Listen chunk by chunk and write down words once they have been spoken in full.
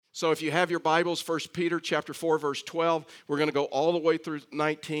So if you have your Bibles, 1 Peter chapter 4, verse 12, we're going to go all the way through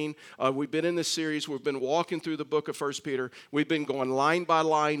 19. We've been in this series. We've been walking through the book of 1 Peter. We've been going line by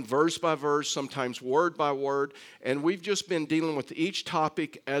line, verse by verse, sometimes word by word, and we've just been dealing with each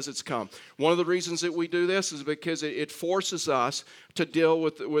topic as it's come. One of the reasons that we do this is because it forces us to deal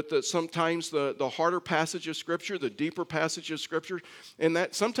with sometimes the harder passage of Scripture, the deeper passage of Scripture, and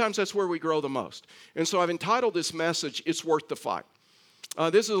that sometimes that's where we grow the most. And so I've entitled this message, It's Worth the Fight.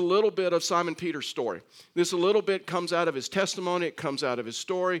 This is a little bit of Simon Peter's story. This a little bit comes out of his testimony. It comes out of his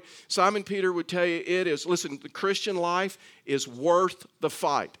story. Simon Peter would tell you listen, the Christian life is worth the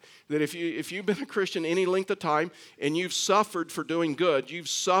fight. That if you've been a Christian any length of time and you've suffered for doing good, you've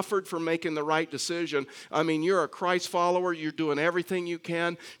suffered for making the right decision, I mean, you're a Christ follower, you're doing everything you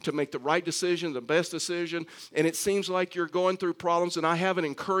can to make the right decision, the best decision, and it seems like you're going through problems, and I have an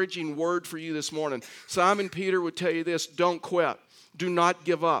encouraging word for you this morning. Simon Peter would tell you this: don't quit. Do not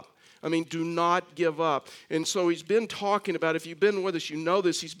give up. I mean, do not give up. And so he's been talking about, if you've been with us, you know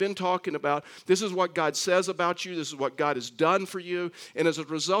this, he's been talking about, this is what God says about you, this is what God has done for you, and as a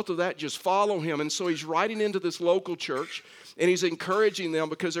result of that, just follow him. And so he's writing into this local church, and he's encouraging them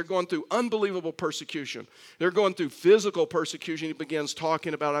because they're going through unbelievable persecution. They're going through physical persecution. He begins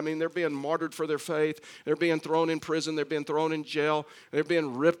talking about, I mean, they're being martyred for their faith. They're being thrown in prison. They're being thrown in jail. They're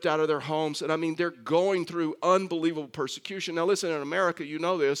being ripped out of their homes. And I mean, they're going through unbelievable persecution. Now listen, in America, you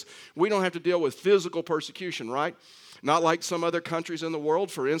know this, we don't have to deal with physical persecution, right? Not like some other countries in the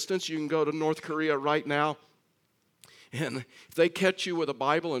world. For instance, you can go to North Korea right now, and if they catch you with a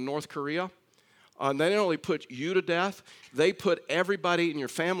Bible in North Korea, they not only put you to death, they put everybody in your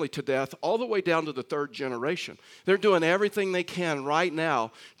family to death, all the way down to the third generation. They're doing everything they can right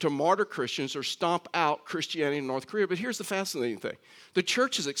now to martyr Christians or stomp out Christianity in North Korea. But here's the fascinating thing. The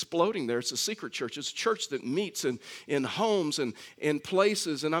church is exploding there. It's a secret church. It's a church that meets in homes and in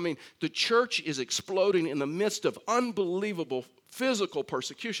places. And I mean, the church is exploding in the midst of unbelievable physical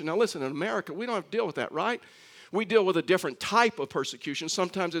persecution. Now listen, in America, we don't have to deal with that, right? We deal with a different type of persecution.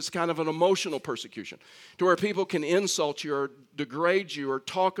 Sometimes it's kind of an emotional persecution to where people can insult you or degrade you or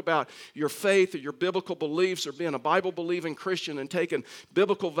talk about your faith or your biblical beliefs or being a Bible-believing Christian and taking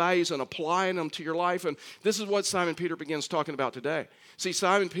biblical values and applying them to your life. And this is what Simon Peter begins talking about today. See,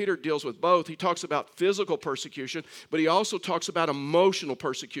 Simon Peter deals with both. He talks about physical persecution, but he also talks about emotional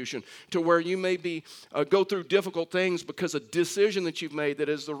persecution to where you may go through difficult things because a decision that you've made that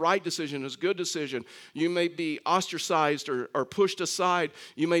is the right decision, is a good decision. You may be ostracized or pushed aside.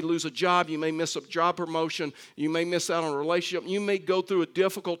 You may lose a job. You may miss a job promotion. You may miss out on a relationship. You may go through a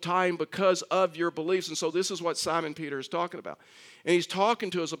difficult time because of your beliefs. And so this is what Simon Peter is talking about. And he's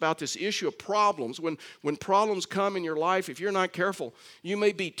talking to us about this issue of problems. When problems come in your life, if you're not careful, you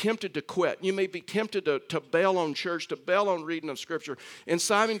may be tempted to quit. You may be tempted to bail on church, to bail on reading of Scripture. And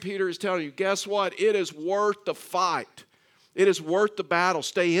Simon Peter is telling you, guess what? It is worth the fight. It is worth the battle.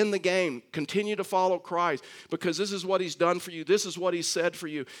 Stay in the game. Continue to follow Christ because this is what he's done for you. This is what he said for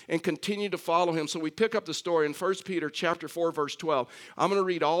you, and continue to follow him. So we pick up the story in 1 Peter chapter 4, verse 12. I'm going to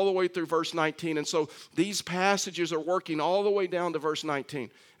read all the way through verse 19. And so these passages are working all the way down to verse 19.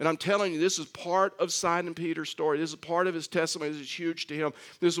 And I'm telling you, this is part of Simon Peter's story. This is part of his testimony. This is huge to him.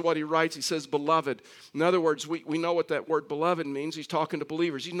 This is what he writes. He says, beloved. In other words, we know what that word beloved means. He's talking to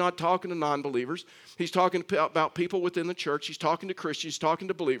believers. He's not talking to non-believers. He's talking about people within the church. He's talking to Christians. He's talking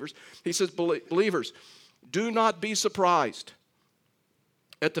to believers. He says, believers, do not be surprised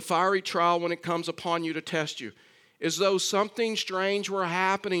at the fiery trial when it comes upon you to test you, as though something strange were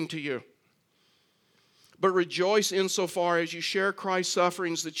happening to you. But rejoice insofar as you share Christ's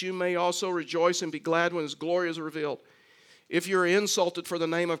sufferings, that you may also rejoice and be glad when his glory is revealed. If you are insulted for the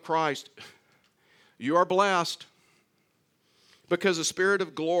name of Christ, you are blessed, because the Spirit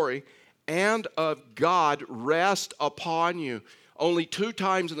of glory and of God rest upon you. Only 2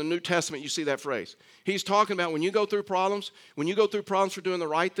 times in the New Testament you see that phrase. He's talking about when you go through problems for doing the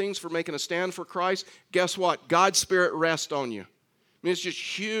right things, for making a stand for Christ, guess what? God's Spirit rests on you. I mean, it's just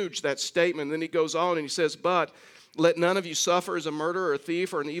huge, that statement. And then he goes on and he says, but let none of you suffer as a murderer or a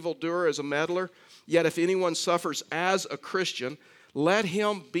thief or an evildoer, as a meddler. Yet if anyone suffers as a Christian, let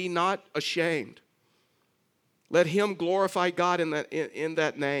him be not ashamed. Let him glorify God in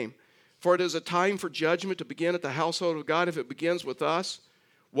that name. For it is a time for judgment to begin at the household of God. If it begins with us,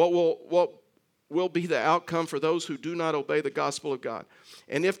 what will be the outcome for those who do not obey the gospel of God?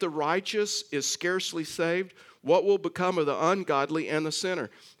 And if the righteous is scarcely saved, what will become of the ungodly and the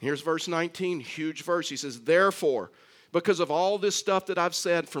sinner? Here's verse 19, huge verse. He says, therefore, because of all this stuff that I've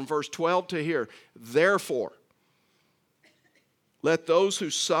said from verse 12 to here, therefore, let those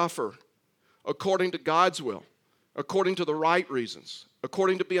who suffer according to God's will according to the right reasons,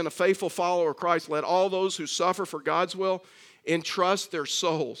 according to being a faithful follower of Christ. Let all those who suffer for God's will entrust their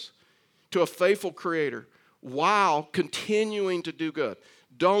souls to a faithful Creator while continuing to do good.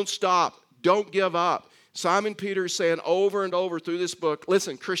 Don't stop. Don't give up. Simon Peter is saying over and over through this book,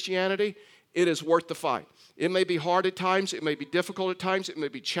 listen, Christianity, it is worth the fight. It may be hard at times. It may be difficult at times. It may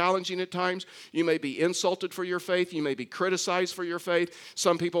be challenging at times. You may be insulted for your faith. You may be criticized for your faith.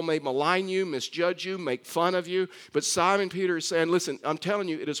 Some people may malign you, misjudge you, make fun of you. But Simon Peter is saying, listen, I'm telling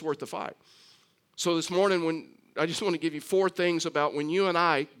you, it is worth the fight. So this morning, I just want to give you 4 things about when you and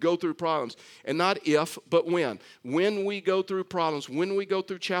I go through problems. And not if, but when. When we go through problems, when we go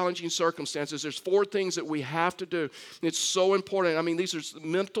through challenging circumstances, there's 4 things that we have to do. It's so important. I mean, these are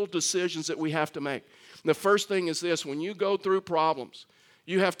mental decisions that we have to make. The first thing is this: when you go through problems,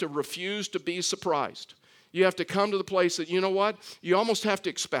 you have to refuse to be surprised. You have to come to the place that, you know what? You almost have to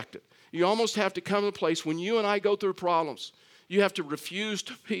expect it. You almost have to come to the place when you and I go through problems, you have to refuse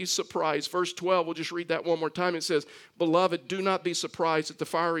to be surprised. Verse 12, we'll just read that one more time. It says, "Beloved, do not be surprised at the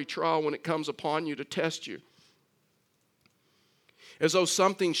fiery trial when it comes upon you to test you, as though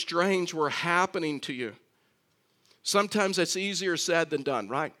something strange were happening to you." Sometimes that's easier said than done,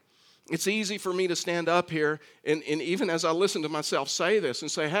 right? It's easy for me to stand up here and even as I listen to myself say this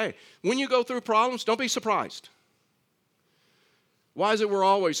and say, hey, when you go through problems, don't be surprised. Why is it we're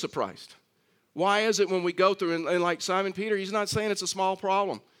always surprised? Why is it when we go through, and like Simon Peter, he's not saying it's a small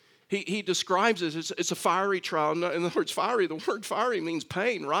problem. He describes it as it's a fiery trial. In other words, fiery, the word fiery means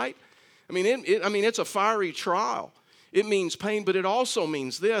pain, right? I mean, it's a fiery trial. It means pain, but it also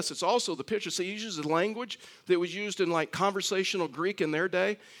means this. It's also the picture. So he uses language that was used in like conversational Greek in their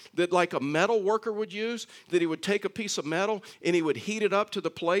day, that like a metal worker would use, that he would take a piece of metal and he would heat it up to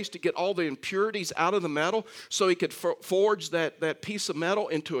the place to get all the impurities out of the metal so he could forge that piece of metal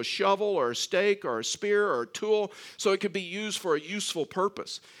into a shovel or a stake or a spear or a tool so it could be used for a useful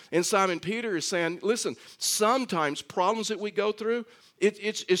purpose. And Simon Peter is saying, listen, sometimes problems that we go through,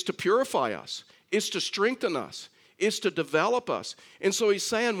 it's to purify us. It's to strengthen us. It's to develop us. And so he's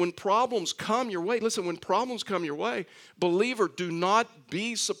saying when problems come your way, listen, when problems come your way, believer, do not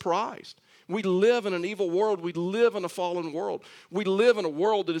be surprised. We live in an evil world. We live in a fallen world. We live in a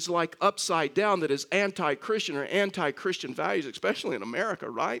world that is like upside down, that is anti-Christian or anti-Christian values, especially in America,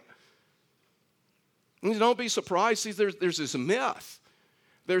 right? And don't be surprised. See, there's this myth.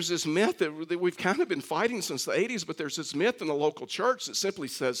 There's this myth that we've kind of been fighting since the 80s, but there's this myth in the local church that simply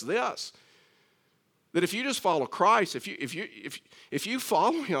says this: that if you just follow Christ, if you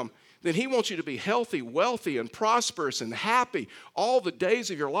follow Him, then He wants you to be healthy, wealthy, and prosperous and happy all the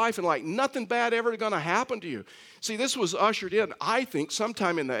days of your life, and like nothing bad ever going to happen to you. See, this was ushered in, I think,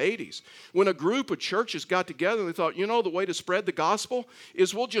 sometime in the 80s, when a group of churches got together and they thought, you know, the way to spread the gospel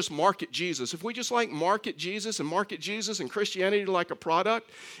is we'll just market Jesus. If we just like market Jesus and Christianity like a product,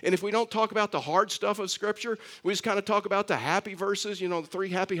 and if we don't talk about the hard stuff of Scripture, we just kind of talk about the happy verses, you know, the 3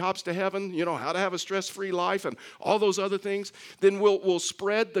 happy hops to heaven, you know, how to have a stress-free life and all those other things, then we'll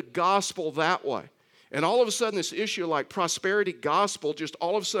spread the gospel that way. And all of a sudden, this issue like prosperity gospel just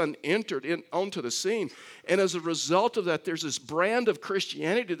all of a sudden entered onto the scene. And as a result of that, there's this brand of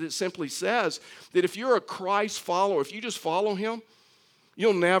Christianity that simply says that if you're a Christ follower, if you just follow Him,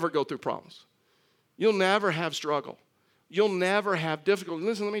 you'll never go through problems. You'll never have struggle. You'll never have difficulty.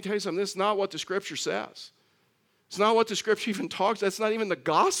 Listen, let me tell you something. This is not what the Scripture says. It's not what the Scripture even talks. That's not even the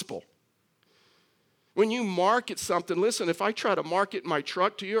gospel. When you market something, listen, if I try to market my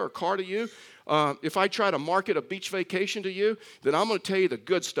truck to you or car to you, if I try to market a beach vacation to you, then I'm going to tell you the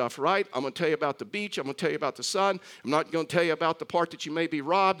good stuff, right? I'm going to tell you about the beach. I'm going to tell you about the sun. I'm not going to tell you about the part that you may be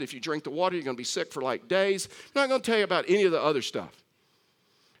robbed. If you drink the water, you're going to be sick for like days. I'm not going to tell you about any of the other stuff.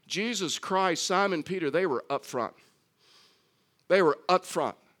 Jesus Christ, Simon Peter, they were up front. They were up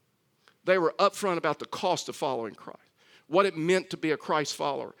front. They were up front about the cost of following Christ. What it meant to be a Christ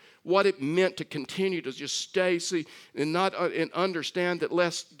follower, what it meant to continue to just stay, see, and understand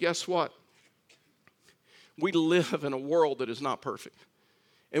that guess what? We live in a world that is not perfect.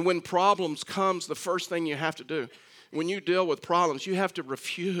 And when problems comes, the first thing you have to do, when you deal with problems, you have to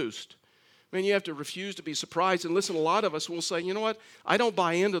refuse. You have to refuse to be surprised. And listen, a lot of us will say, you know what? I don't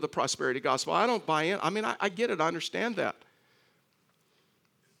buy into the prosperity gospel. I don't buy in. I get it. I understand that.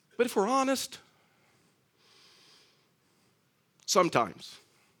 But if we're honest, sometimes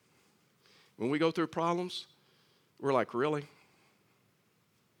when we go through problems, we're like, really?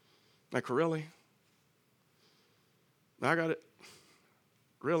 Like, really? I got it.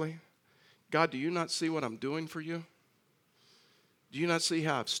 Really? God, do you not see what I'm doing for you? Do you not see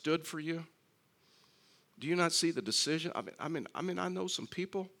how I've stood for you? Do you not see the decision? I know some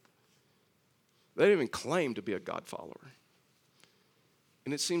people They don't even claim to be a God follower.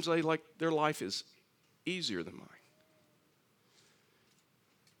 And it seems like their life is easier than mine.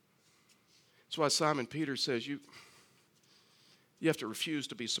 That's why Simon Peter says you have to refuse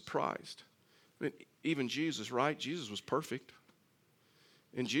to be surprised. I mean, even Jesus, right? Jesus was perfect.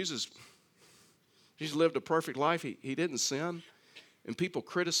 And Jesus lived a perfect life. He didn't sin. And people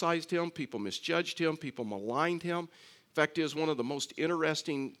criticized him. People misjudged him. People maligned him. Fact is, one of the most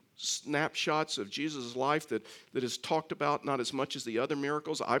interesting snapshots of Jesus' life that is talked about not as much as the other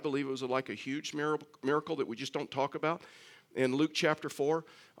miracles. I believe it was like a huge miracle that we just don't talk about. In Luke chapter 4,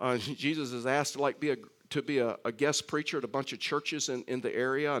 Jesus is asked to be a guest preacher at a bunch of churches in the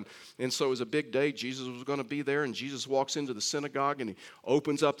area. And so it was a big day. Jesus was going to be there. And Jesus walks into the synagogue and he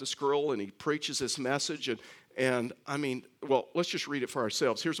opens up the scroll and he preaches this message. And I mean, well, let's just read it for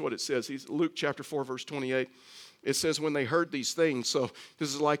ourselves. Here's what it says. Luke chapter 4, verse 28. It says, when they heard these things, so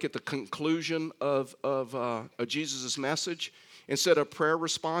this is like at the conclusion of Jesus' message. Instead of prayer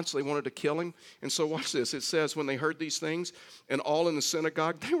response, they wanted to kill him. And so watch this. It says, when they heard these things, and all in the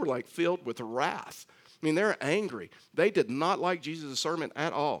synagogue, they were like filled with wrath. I mean, they're angry. They did not like Jesus' sermon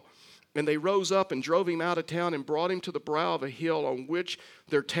at all. And they rose up and drove him out of town and brought him to the brow of a hill on which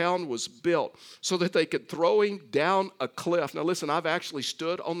their town was built, so that they could throw him down a cliff. Now listen, I've actually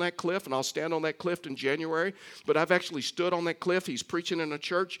stood on that cliff, and I'll stand on that cliff in January, but I've actually stood on that cliff. He's preaching in a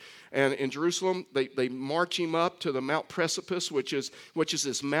church, and in Jerusalem, they march him up to the Mount Precipice, which is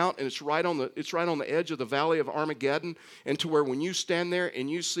this mount, and it's right on the edge of the Valley of Armageddon, and to where when you stand there and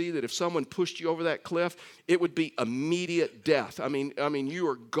you see that if someone pushed you over that cliff, it would be immediate death. I mean, you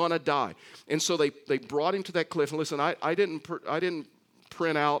are gonna die. And so they brought him to that cliff. And listen, I didn't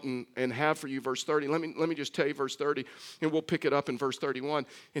print out and have for you verse 30. Let me just tell you verse 30, and we'll pick it up in verse 31.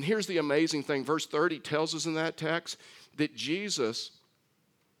 And here's the amazing thing. Verse 30 tells us in that text that Jesus,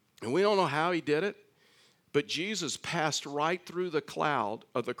 and we don't know how he did it, but Jesus passed right through the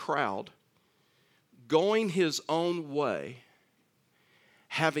crowd, going his own way,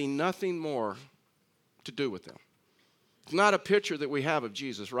 having nothing more to do with them. It's not a picture that we have of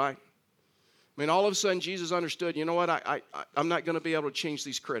Jesus, right? I mean, all of a sudden, Jesus understood, you know what, I'm not going to be able to change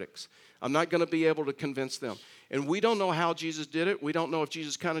these critics. I'm not going to be able to convince them. And we don't know how Jesus did it. We don't know if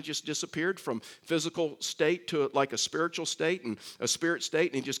Jesus kind of just disappeared from physical state to like a spiritual state and a spirit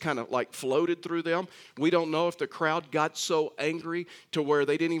state, and he just kind of like floated through them. We don't know if the crowd got so angry to where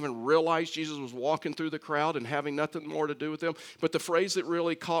they didn't even realize Jesus was walking through the crowd and having nothing more to do with them. But the phrase that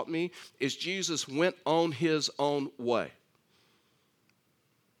really caught me is Jesus went on his own way.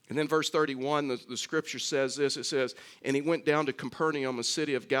 And then verse 31, the scripture says this. It says, and he went down to Capernaum, a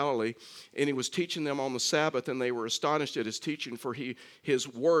city of Galilee, and he was teaching them on the Sabbath, and they were astonished at his teaching, for his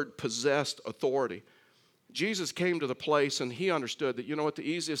word possessed authority. Jesus came to the place, and he understood that, you know what, the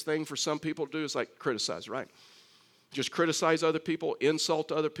easiest thing for some people to do is like criticize, right? Just criticize other people, insult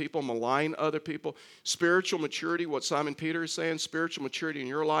other people, malign other people. Spiritual maturity, what Simon Peter is saying, spiritual maturity in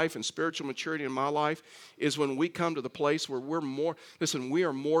your life and spiritual maturity in my life is when we come to the place where we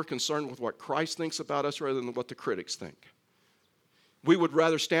are more concerned with what Christ thinks about us rather than what the critics think. We would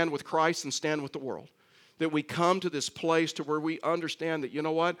rather stand with Christ than stand with the world. That we come to this place to where we understand that, you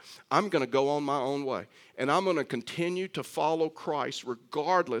know what, I'm going to go on my own way. And I'm going to continue to follow Christ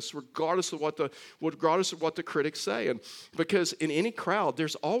regardless of what the critics say. And because in any crowd,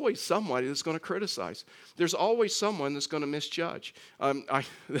 there's always somebody that's going to criticize. There's always someone that's going to misjudge.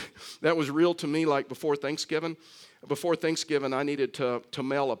 That was real to me like before Thanksgiving. Before Thanksgiving, I needed to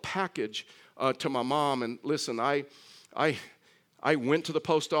mail a package to my mom. And listen, I went to the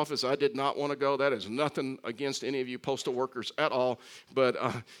post office. I did not want to go. That is nothing against any of you postal workers at all. But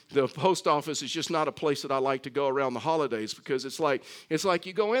the post office is just not a place that I like to go around the holidays because it's like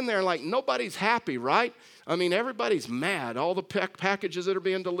you go in there like nobody's happy, right? I mean, everybody's mad. All the packages that are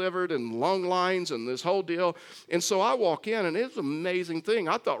being delivered and long lines and this whole deal. And so I walk in, and it's an amazing thing.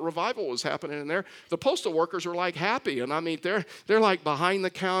 I thought revival was happening in there. The postal workers are like happy. And I mean, they're like behind the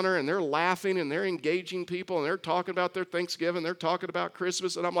counter, and they're laughing, and they're engaging people, and they're talking about their Thanksgiving. They're talking about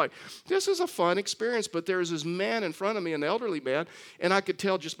Christmas. And I'm like, this is a fun experience. But there's this man in front of me, an elderly man, and I could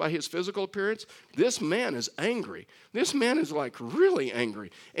tell just by his physical appearance, this man is angry. This man is like really angry.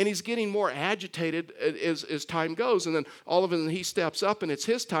 And he's getting more agitated as time goes. And then all of a sudden he steps up and it's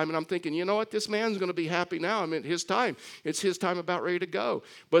his time. And I'm thinking, you know what? This man's going to be happy now. I mean, his time. It's his time about ready to go.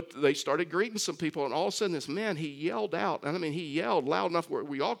 But they started greeting some people. And all of a sudden this man, he yelled out. And I mean, he yelled loud enough where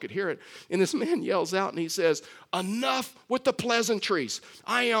we all could hear it. And this man yells out and he says, enough with the pleasantries.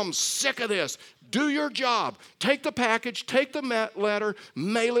 I am sick of this. Do your job. Take the package, take the letter,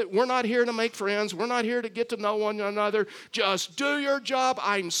 mail it. We're not here to make friends. We're not here to get to know one another. Just do your job.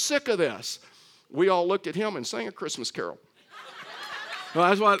 I'm sick of this. We all looked at him and sang a Christmas carol. Well,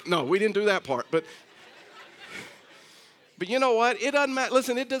 that's why, no, we didn't do that part. But you know what? It doesn't matter.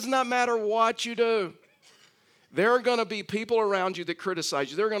 Listen, it does not matter what you do. There are going to be people around you that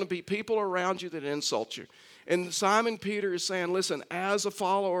criticize you. There are going to be people around you that insult you. And Simon Peter is saying, listen, as a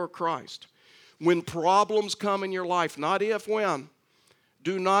follower of Christ, when problems come in your life, not if, when,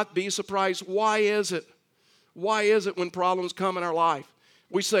 do not be surprised. Why is it? Why is it when problems come in our life?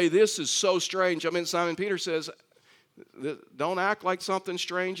 We say, this is so strange. I mean, Simon Peter says, don't act like something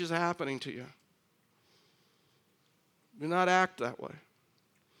strange is happening to you. Do not act that way.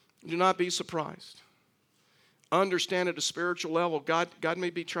 Do not be surprised. Understand at a spiritual level, God may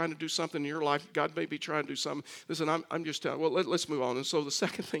be trying to do something in your life. God may be trying to do something. Listen, I'm just telling you. Well, let's move on. And so the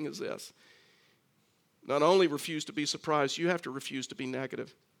second thing is this. Not only refuse to be surprised, you have to refuse to be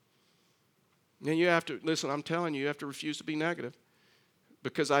negative. And you have to, listen, I'm telling you, you have to refuse to be negative.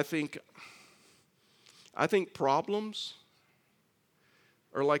 Because I think problems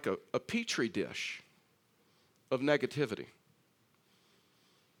are like a petri dish of negativity.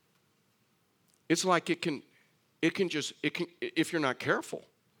 It's like it can, if you're not careful,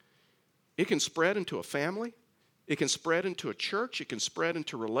 it can spread into a family. It can spread into a church. It can spread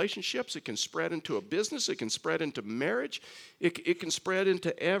into relationships. It can spread into a business. It can spread into marriage. It can spread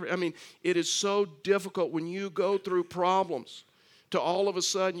into it is so difficult when you go through problems to all of a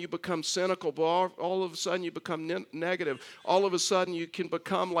sudden you become cynical, all of a sudden you become negative. All of a sudden you can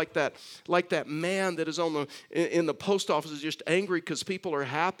become like that man that is in the post office is just angry because people are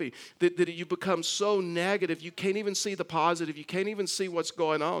happy. That you become so negative, you can't even see the positive. You can't even see what's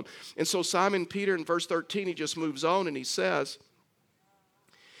going on. And so Simon Peter in verse 13, he just moves on and he said,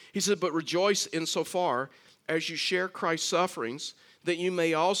 but rejoice insofar as you share Christ's sufferings, that you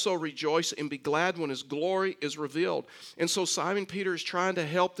may also rejoice and be glad when his glory is revealed. And so Simon Peter is trying to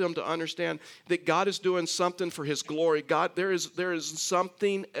help them to understand that God is doing something for his glory. God, there is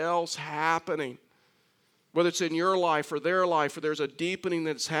something else happening, whether it's in your life or their life, or there's a deepening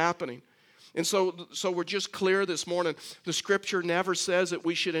that's happening. And so we're just clear this morning. The scripture never says that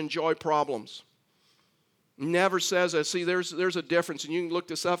we should enjoy problems. Never says that. See, there's a difference, and you can look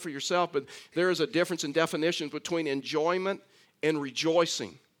this up for yourself, but there is a difference in definitions between enjoyment and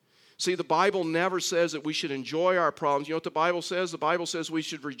rejoicing. See, the Bible never says that we should enjoy our problems. You know what the Bible says? The Bible says we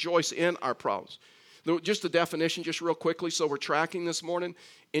should rejoice in our problems. Just the definition, just real quickly, so we're tracking this morning.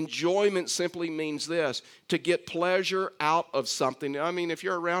 Enjoyment simply means this, to get pleasure out of something. I mean, if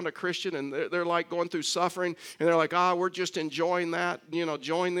you're around a Christian and they're like going through suffering, and they're like, we're just enjoying that,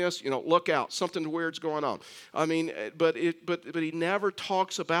 join this, look out, something weird's going on. I mean, but he never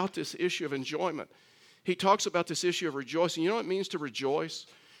talks about this issue of enjoyment. He talks about this issue of rejoicing. You know what it means to rejoice?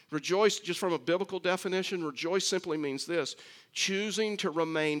 Rejoice, just from a biblical definition, rejoice simply means this: choosing to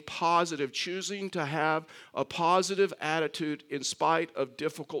remain positive, choosing to have a positive attitude in spite of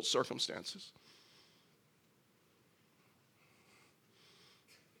difficult circumstances.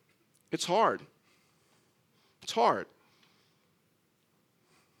 It's hard. It's hard.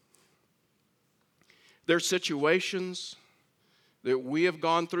 There are situations that we have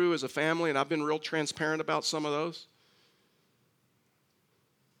gone through as a family, and I've been real transparent about some of those,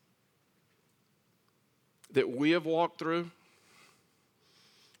 that we have walked through,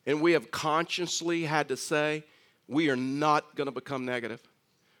 and we have consciously had to say, we are not going to become negative.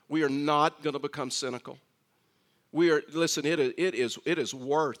 We are not going to become cynical. Listen, it is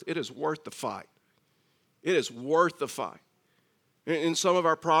worth the fight. It is worth the fight. In some of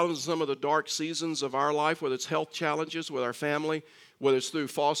our problems, some of the dark seasons of our life, whether it's health challenges with our family, whether it's through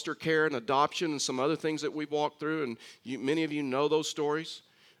foster care and adoption and some other things that we've walked through, and many of you know those stories.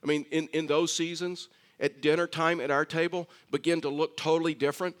 I mean, in those seasons, at dinner time at our table, begin to look totally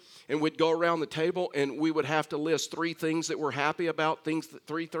different. And we'd go around the table and we would have to list 3 things that we're happy about,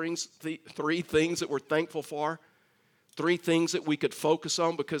 3 things that we're thankful for. 3 things that we could focus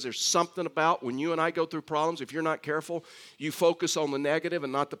on, because there's something about when you and I go through problems, if you're not careful, you focus on the negative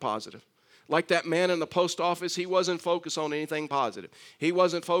and not the positive. Like that man in the post office, he wasn't focused on anything positive. He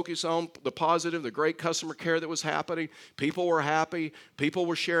wasn't focused on the positive, the great customer care that was happening. People were happy. People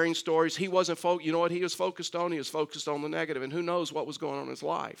were sharing stories. He wasn't focused. You know what he was focused on? He was focused on the negative. And who knows what was going on in his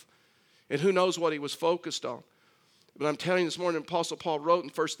life? And who knows what he was focused on? But I'm telling you this morning, Apostle Paul wrote in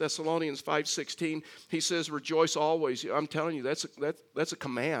 1 Thessalonians 5:16, he says, rejoice always. I'm telling you, that's a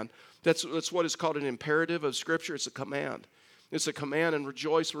command. That's what is called an imperative of Scripture. It's a command. It's a command, and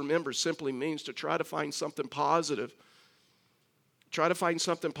rejoice, remember, simply means to try to find something positive. Try to find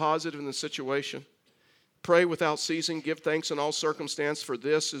something positive in the situation. Pray without ceasing. Give thanks in all circumstance, for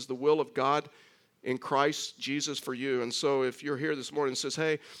this is the will of God in Christ Jesus for you. And so if you're here this morning and says,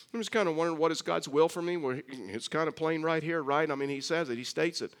 hey, I'm just kind of wondering what is God's will for me? Well, it's kind of plain right here, right? I mean, he says it. He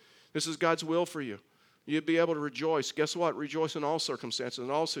states it. This is God's will for you. You'd be able to rejoice. Guess what? Rejoice in all circumstances, in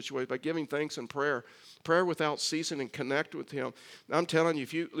all situations, by giving thanks and prayer. Prayer without ceasing and connect with him. I'm telling you,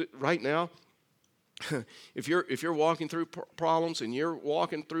 if you right now, if you're walking through problems and you're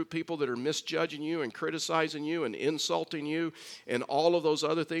walking through people that are misjudging you and criticizing you and insulting you and all of those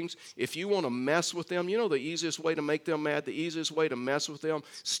other things, if you want to mess with them, you know the easiest way to make them mad, the easiest way to mess with them,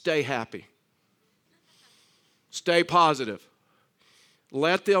 stay happy. Stay positive.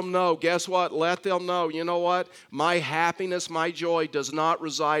 Let them know. Guess what? Let them know. You know what? My happiness, my joy does not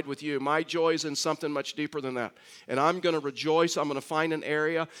reside with you. My joy is in something much deeper than that. And I'm going to rejoice. I'm going to find an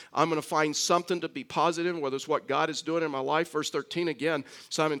area. I'm going to find something to be positive in, whether it's what God is doing in my life. Verse 13 again,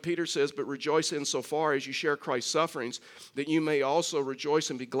 Simon Peter says, but rejoice insofar as you share Christ's sufferings, that you may also rejoice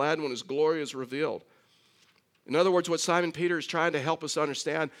and be glad when his glory is revealed. In other words, what Simon Peter is trying to help us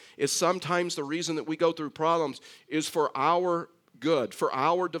understand is sometimes the reason that we go through problems is for our good, for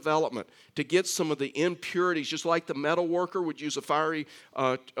our development, to get some of the impurities, just like the metal worker would use a fire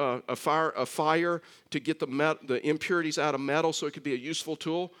to get the impurities out of metal so it could be a useful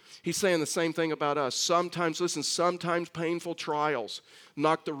tool. He's saying the same thing about us. Sometimes painful trials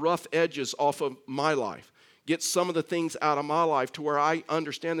knock the rough edges off of my life. Get some of the things out of my life to where I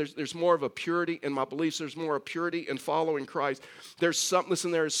understand there's more of a purity in my beliefs. There's more of purity in following Christ. There is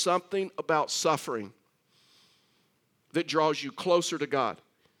something about suffering that draws you closer to God.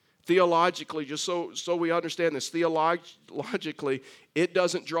 Theologically, just so we understand this, theologically, it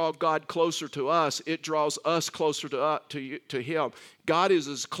doesn't draw God closer to us. It draws us closer to him. God is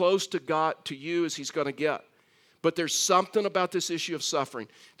as close to God to you as he's going to get. But there's something about this issue of suffering.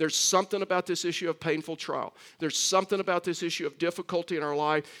 There's something about this issue of painful trial. There's something about this issue of difficulty in our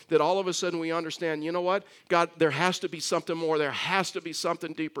life that all of a sudden we understand, you know what? God, there has to be something more. There has to be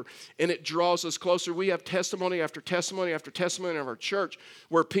something deeper. And it draws us closer. We have testimony after testimony after testimony of our church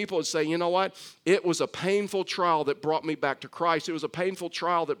where people would say, you know what? It was a painful trial that brought me back to Christ. It was a painful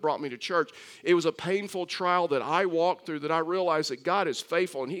trial that brought me to church. It was a painful trial that I walked through that I realized that God is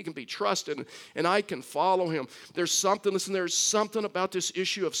faithful and he can be trusted and I can follow him. There's something about this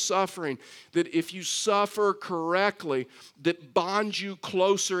issue of suffering that if you suffer correctly, that bonds you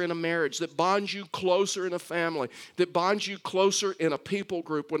closer in a marriage, that bonds you closer in a family, that bonds you closer in a people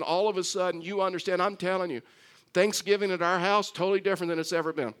group. When all of a sudden you understand, I'm telling you, Thanksgiving at our house, totally different than it's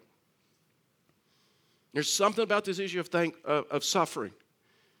ever been. There's something about this issue of suffering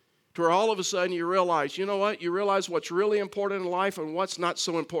to where all of a sudden you realize, you know what? You realize what's really important in life and what's not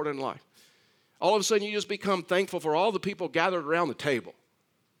so important in life. All of a sudden, you just become thankful for all the people gathered around the table.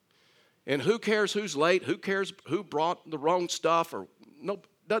 And who cares who's late? Who cares who brought the wrong stuff? Or no,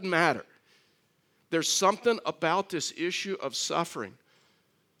 doesn't matter. There's something about this issue of suffering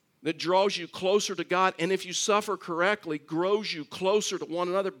that draws you closer to God. And if you suffer correctly, grows you closer to one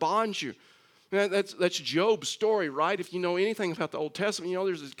another, bonds you. That's Job's story, right? If you know anything about the Old Testament, you know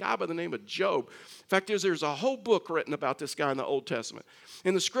there's this guy by the name of Job. In fact, there's a whole book written about this guy in the Old Testament.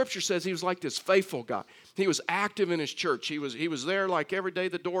 And the scripture says he was like this faithful guy. He was active in his church. He was there like every day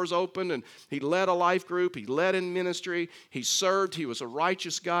the doors opened, and he led a life group. He led in ministry. He served. He was a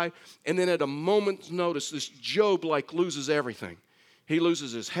righteous guy. And then at a moment's notice, this Job loses everything. He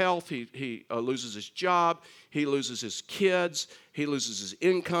loses his health. He loses his job. He loses his kids. He loses his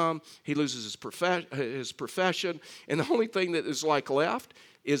income. He loses his profession. And the only thing that is left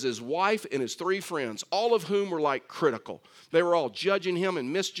is his wife and his 3 friends, all of whom were critical. They were all judging him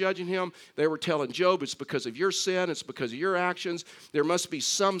and misjudging him. They were telling Job, it's because of your sin. It's because of your actions. There must be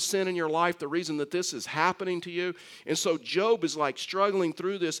some sin in your life, the reason that this is happening to you. And so Job is struggling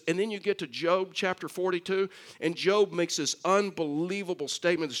through this. And then you get to Job chapter 42, and Job makes this unbelievable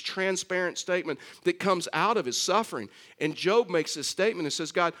statement, this transparent statement that comes out of his suffering. And Job makes this statement and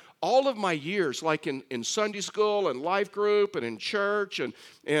says, God, all of my years, in Sunday school and life group and in church and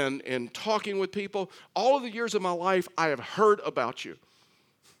talking with people, all of the years of my life, I have heard about you.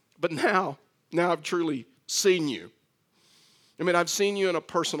 But now I've truly seen you. I mean, I've seen you in a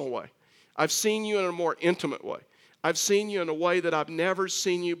personal way. I've seen you in a more intimate way. I've seen you in a way that I've never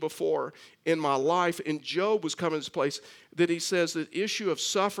seen you before in my life. And Job was coming to this place that he says the issue of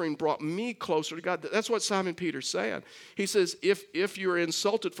suffering brought me closer to God. That's what Simon Peter's saying. He says, if you're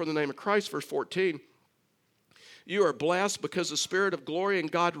insulted for the name of Christ, verse 14, you are blessed because the Spirit of glory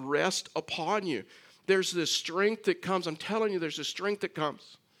and God rest upon you. There's this strength that comes. I'm telling you, there's this strength that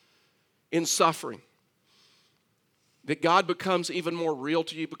comes in suffering. That God becomes even more real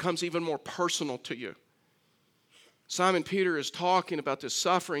to you, becomes even more personal to you. Simon Peter is talking about this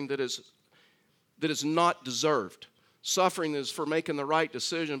suffering that that is not deserved. Suffering is for making the right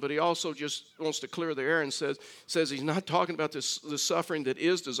decision, but he also just wants to clear the air and says he's not talking about this suffering that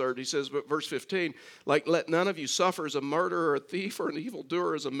is deserved. He says, but verse 15, like, let none of you suffer as a murderer or a thief or an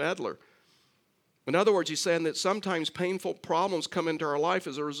evildoer, as a meddler. In other words, he's saying that sometimes painful problems come into our life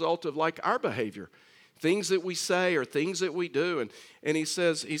as a result of like our behavior, things that we say or things that we do. And he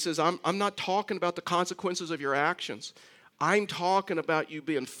says, I'm not talking about the consequences of your actions. I'm talking about you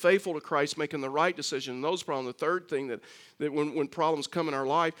being faithful to Christ, making the right decision in those problems. The third thing that when problems come in our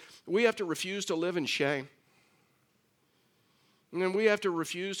life, we have to refuse to live in shame. And then we have to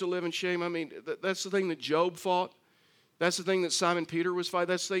refuse to live in shame. I mean, that's the thing that Job fought. That's the thing that Simon Peter was fighting.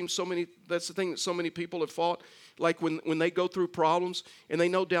 That's the thing that so many people have fought. Like when they go through problems and they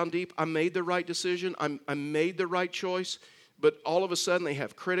know down deep, I made the right decision, I made the right choice, but all of a sudden they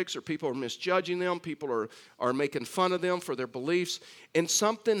have critics or people are misjudging them, people are making fun of them for their beliefs, and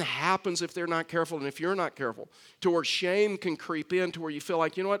something happens if they're not careful and if you're not careful, to where shame can creep in, to where you feel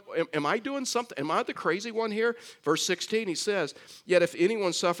like, you know what, am I doing something? Am I the crazy one here? Verse 16, he says, yet if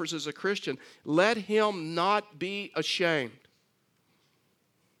anyone suffers as a Christian, let him not be ashamed,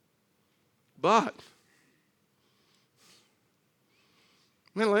 but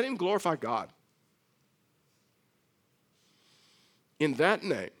let him glorify God. In that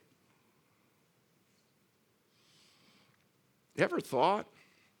name, ever thought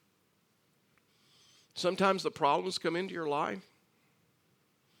sometimes the problems come into your life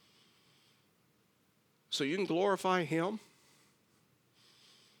so you can glorify Him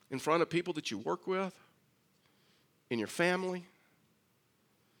in front of people that you work with, in your family,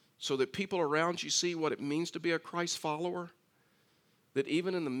 so that people around you see what it means to be a Christ follower, that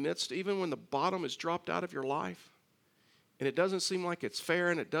even in the midst, even when the bottom is dropped out of your life, and it doesn't seem like it's fair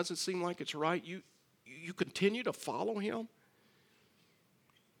and it doesn't seem like it's right, you continue to follow Him?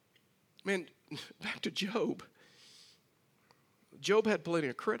 Man, back to Job. Job had plenty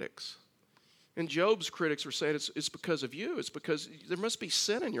of critics. And Job's critics were saying, it's because of you. It's because there must be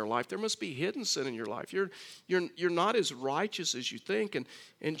sin in your life. There must be hidden sin in your life. You're not as righteous as you think.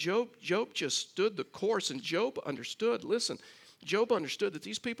 And Job just stood the course, and Job understood. Listen, Job understood that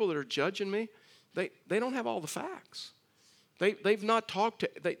these people that are judging me, they don't have all the facts. They've not talked to,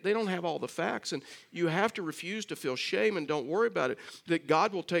 they don't have all the facts, and you have to refuse to feel shame and don't worry about it, that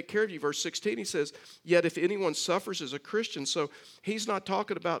God will take care of you. Verse 16, he says, yet if anyone suffers as a Christian, so he's not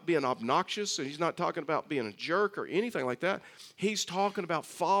talking about being obnoxious, and he's not talking about being a jerk or anything like that. He's talking about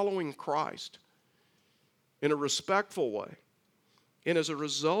following Christ in a respectful way, and as a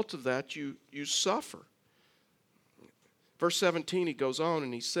result of that, you suffer. Verse 17, he goes on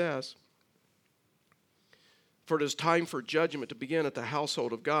and he says, for it is time for judgment to begin at the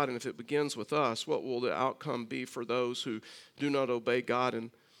household of God, and if it begins with us, what will the outcome be for those who do not obey God? And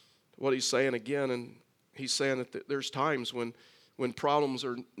what he's saying again, and he's saying that there's times when problems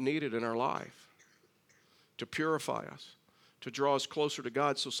are needed in our life to purify us, to draw us closer to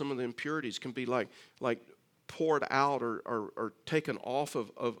God, so some of the impurities can be like poured out or taken off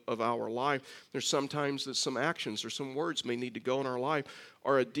of our life. There's sometimes that some actions or some words may need to go in our life,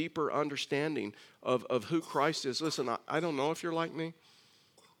 or a deeper understanding of who Christ is. Listen, I don't know if you're like me,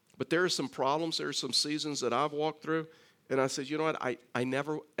 but there are some problems, there are some seasons that I've walked through, and I said, you know what, I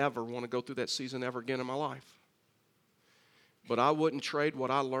never, ever want to go through that season ever again in my life. But I wouldn't trade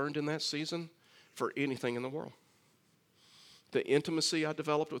what I learned in that season for anything in the world. The intimacy I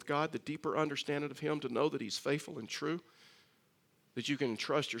developed with God, the deeper understanding of Him, to know that He's faithful and true, that you can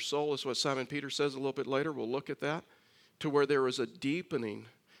trust your soul, is what Simon Peter says a little bit later. We'll look at that, to where there was a deepening.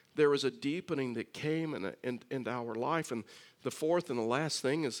 There was a deepening that came into our life. And the fourth and the last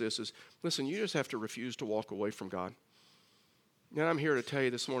thing is this, listen, you just have to refuse to walk away from God. And I'm here to tell you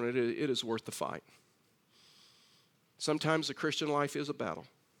this morning, it is worth the fight. Sometimes the Christian life is a battle.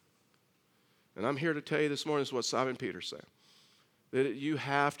 And I'm here to tell you this morning is what Simon Peter said, that you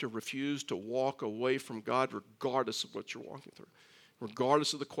have to refuse to walk away from God regardless of what you're walking through,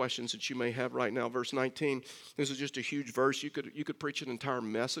 regardless of the questions that you may have right now. Verse 19, this is just a huge verse. You could preach an entire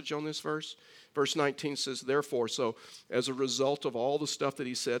message on this verse. Verse 19 says, therefore, so as a result of all the stuff that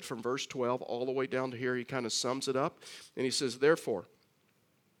he said from verse 12 all the way down to here, he kind of sums it up. And he says, therefore,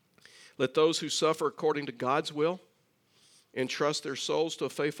 let those who suffer according to God's will entrust their souls to a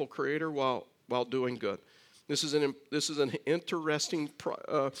faithful Creator while doing good. This is an interesting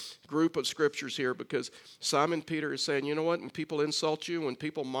group of scriptures here, because Simon Peter is saying, you know what, when people insult you, when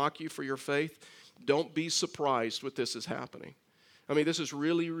people mock you for your faith, don't be surprised what this is happening. I mean, this is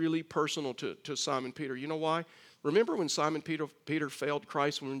really, really personal to Simon Peter. You know why? Remember when Simon Peter failed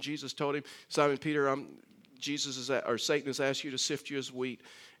Christ, when Jesus told him, Simon Peter, Satan has asked you to sift you as wheat.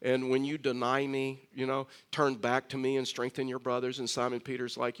 And when you deny me, turn back to me and strengthen your brothers. And Simon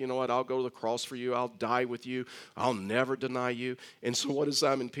Peter's like, you know what, I'll go to the cross for you. I'll die with you. I'll never deny you. And so what does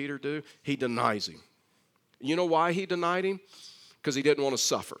Simon Peter do? He denies him. You know why he denied him? Because he didn't want to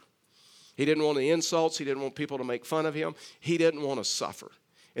suffer. He didn't want the insults. He didn't want people to make fun of him. He didn't want to suffer.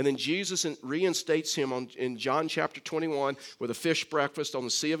 And then Jesus reinstates him in John chapter 21 with a fish breakfast on the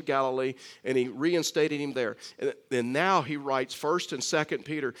Sea of Galilee, and he reinstated him there. And now he writes 1st and 2nd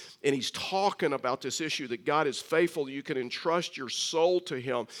Peter, and he's talking about this issue that God is faithful. You can entrust your soul to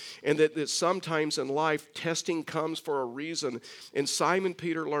him, and that sometimes in life, testing comes for a reason. And Simon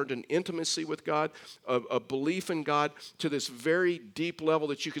Peter learned an intimacy with God, a belief in God to this very deep level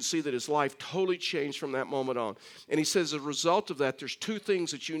that you could see that his life totally changed from that moment on. And he says, as a result of that, there's two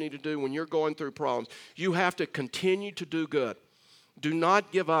things that you need to do when you're going through problems. You have to continue to do good. Do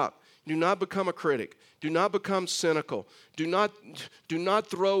not give up. Do not become a critic. Do not become cynical. Do not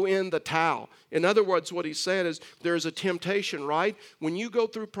throw in the towel. In other words, what he's saying is there is a temptation, right? When you go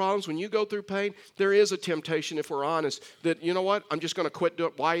through problems, when you go through pain, there is a temptation, if we're honest, that, you know what, I'm just going to quit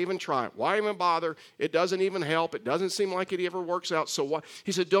doing it. Why even try it? Why even bother? It doesn't even help. It doesn't seem like it ever works out. So what?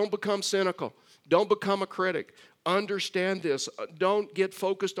 He said, don't become cynical. Don't become a critic. Understand this. Don't get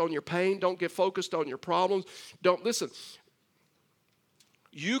focused on your pain. Don't get focused on your problems. Listen.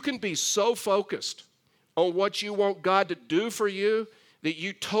 You can be so focused on what you want God to do for you that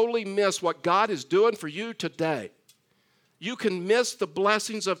you totally miss what God is doing for you today. You can miss the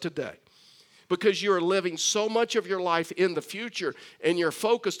blessings of today because you're living so much of your life in the future and you're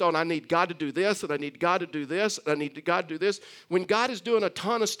focused on, I need God to do this, and I need God to do this, and I need God to do this. When God is doing a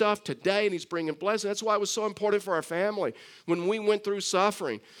ton of stuff today and he's bringing blessing, that's why it was so important for our family when we went through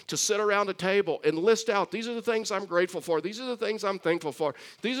suffering to sit around a table and list out, these are the things I'm grateful for. These are the things I'm thankful for.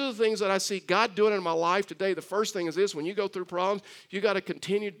 These are the things that I see God doing in my life today. The first thing is this: when you go through problems, you got to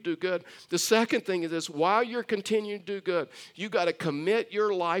continue to do good. The second thing is this: while you're continuing to do good, you got to commit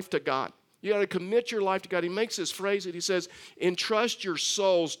your life to God. You got to commit your life to God. He makes this phrase that he says, entrust your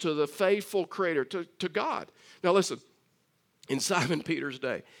souls to the faithful Creator, to God. Now listen, in Simon Peter's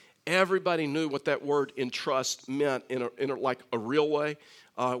day, everybody knew what that word entrust meant in like a real way.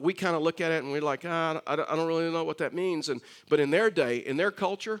 We kind of look at it and we're like, I don't really know what that means. But in their day, in their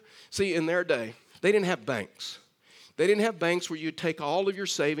culture, in their day, they didn't have banks. They didn't have banks where you'd take all of your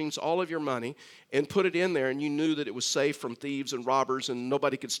savings, all of your money, and put it in there, and you knew that it was safe from thieves and robbers, and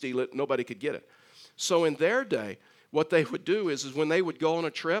nobody could steal it, nobody could get it. So in their day, what they would do is when they would go on a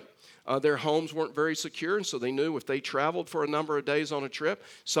trip, their homes weren't very secure, and so they knew if they traveled for a number of days on a trip,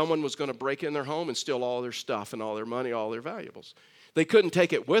 someone was going to break in their home and steal all their stuff and all their money, all their valuables. They couldn't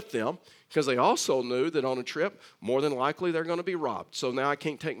take it with them because they also knew that on a trip, more than likely they're going to be robbed. So now I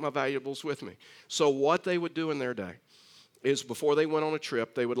can't take my valuables with me. So what they would do in their day is before they went on a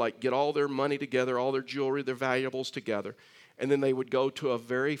trip, they would get all their money together, all their jewelry, their valuables together, and then they would go to a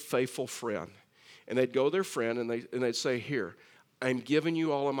very faithful friend. And they'd go to their friend and they'd say, here, I'm giving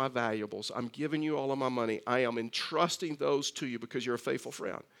you all of my valuables. I'm giving you all of my money. I am entrusting those to you because you're a faithful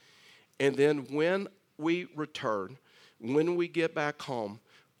friend. And then when we return, when we get back home,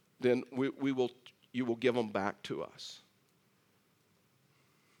 then you will give them back to us.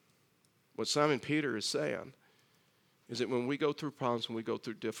 What Simon Peter is saying is that when we go through problems, when we go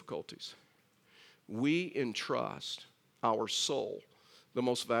through difficulties, we entrust our soul, the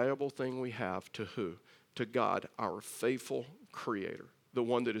most valuable thing we have, to who? To God, our faithful Creator, the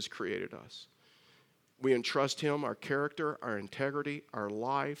one that has created us. We entrust Him our character, our integrity, our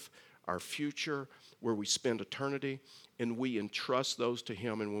life, our future, where we spend eternity, and we entrust those to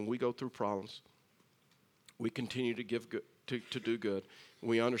Him. And when we go through problems, we continue to give good, to do good.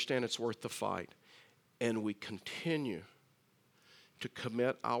 We understand it's worth the fight. And we continue to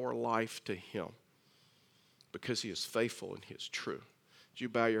commit our life to Him because He is faithful and He is true. Would you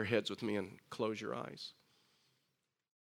bow your heads with me and close your eyes?